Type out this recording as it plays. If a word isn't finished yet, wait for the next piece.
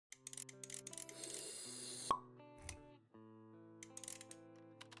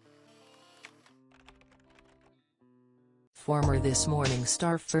Former This Morning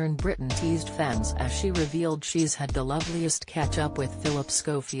star Fern Britton teased fans as she revealed she's had the loveliest catch-up with Phillip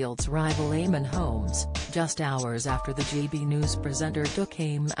Schofield's rival Eamon Holmes, just hours after the GB News presenter took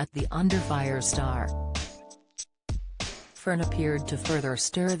aim at the under-fire star. Fern appeared to further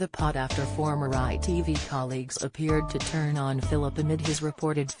stir the pot after former ITV colleagues appeared to turn on Phillip amid his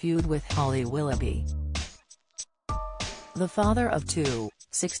reported feud with Holly Willoughby. The father of two,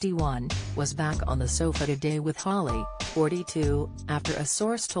 61, was back on the sofa today with Holly, 42, after a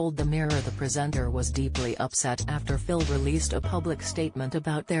source told the Mirror the presenter was deeply upset after Phil released a public statement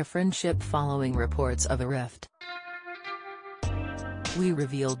about their friendship following reports of a rift. "We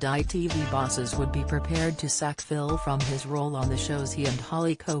revealed ITV bosses would be prepared to sack Phil from his role on the shows he and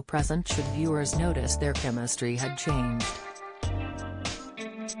Holly co-present should viewers notice their chemistry had changed."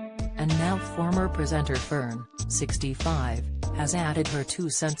 And now former presenter Fern, 65, has added her 2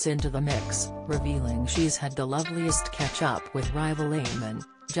 cents into the mix, revealing she's had the loveliest catch-up with rival Eamon,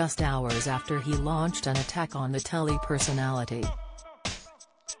 just hours after he launched an attack on the telly personality.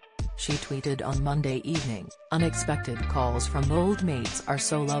 She tweeted on Monday evening, "Unexpected calls from old mates are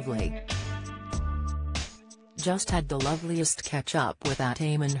so lovely. Just had the loveliest catch-up with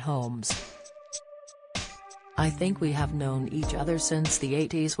 @Eamon Holmes. I think we have known each other since the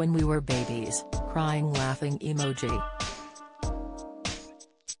 80s when we were babies, crying laughing emoji.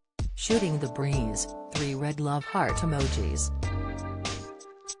 Shooting the breeze, 3 red love heart emojis."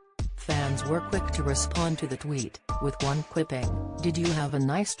 Fans were quick to respond to the tweet, with one quipping, "Did you have a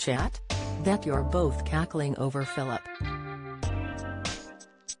nice chat? Bet you're both cackling over Phillip.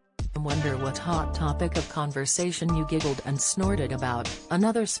 I wonder what hot topic of conversation you giggled and snorted about,"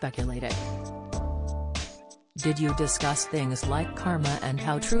 another speculated. "Did you discuss things like karma and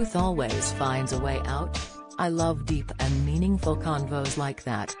how truth always finds a way out? I love deep and meaningful convos like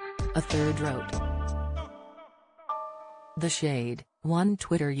that," a third wrote. "The shade," one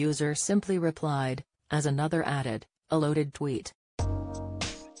Twitter user simply replied, as another added, "A loaded tweet."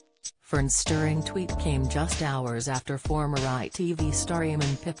 Fern's stirring tweet came just hours after former ITV star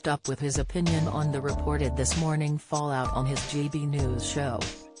Eamon picked up with his opinion on the reported This Morning fallout on his GB News show.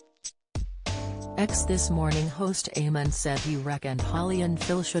 This Morning host Eamon said he reckoned Holly and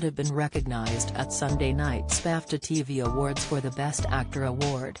Phil should have been recognized at Sunday night's BAFTA TV Awards for the Best Actor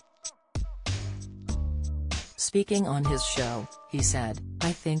award. Speaking on his show, he said,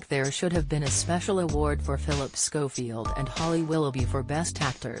 "I think there should have been a special award for Phillip Schofield and Holly Willoughby for Best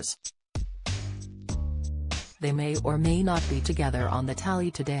Actors. They may or may not be together on the tally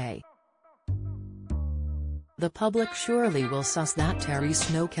today. The public surely will suss that Terry's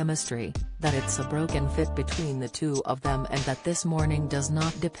no chemistry, that it's a broken fit between the two of them and that This Morning does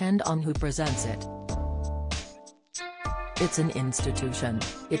not depend on who presents it. It's an institution,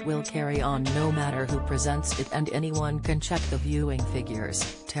 it will carry on no matter who presents it and anyone can check the viewing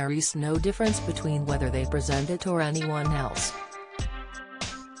figures. Terry's no difference between whether they present it or anyone else."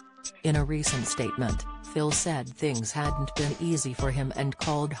 In a recent statement, Phil said things hadn't been easy for him and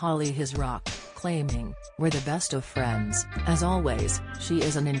called Holly his rock, claiming, "We're the best of friends, as always, she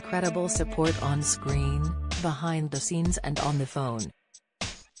is an incredible support on screen, behind the scenes and on the phone.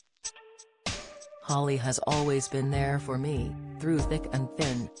 Holly has always been there for me, through thick and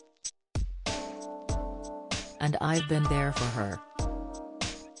thin. And I've been there for her."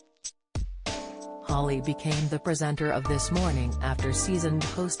 Holly became the presenter of This Morning after seasoned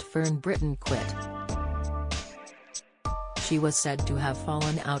host Fern Britton quit. She was said to have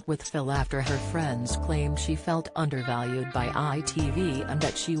fallen out with Phil after her friends claimed she felt undervalued by ITV and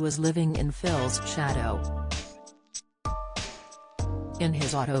that she was living in Phil's shadow. In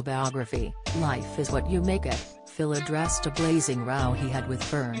his autobiography, Life Is What You Make It, Phil addressed a blazing row he had with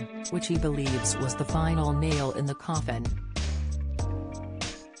Fern, which he believes was the final nail in the coffin.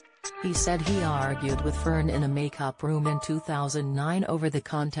 He said he argued with Fern in a makeup room in 2009 over the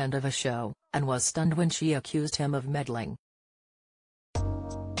content of a show, and was stunned when she accused him of meddling.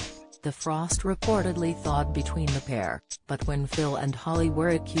 The frost reportedly thawed between the pair, but when Phil and Holly were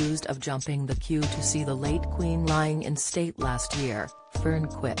accused of jumping the queue to see the late Queen lying in state last year, Fern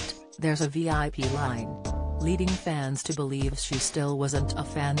quipped, "There's a VIP line," leading fans to believe she still wasn't a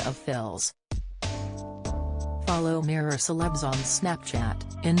fan of Phil's. Follow Mirror Celebs on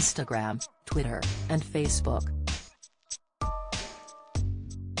Snapchat, Instagram, Twitter, and Facebook.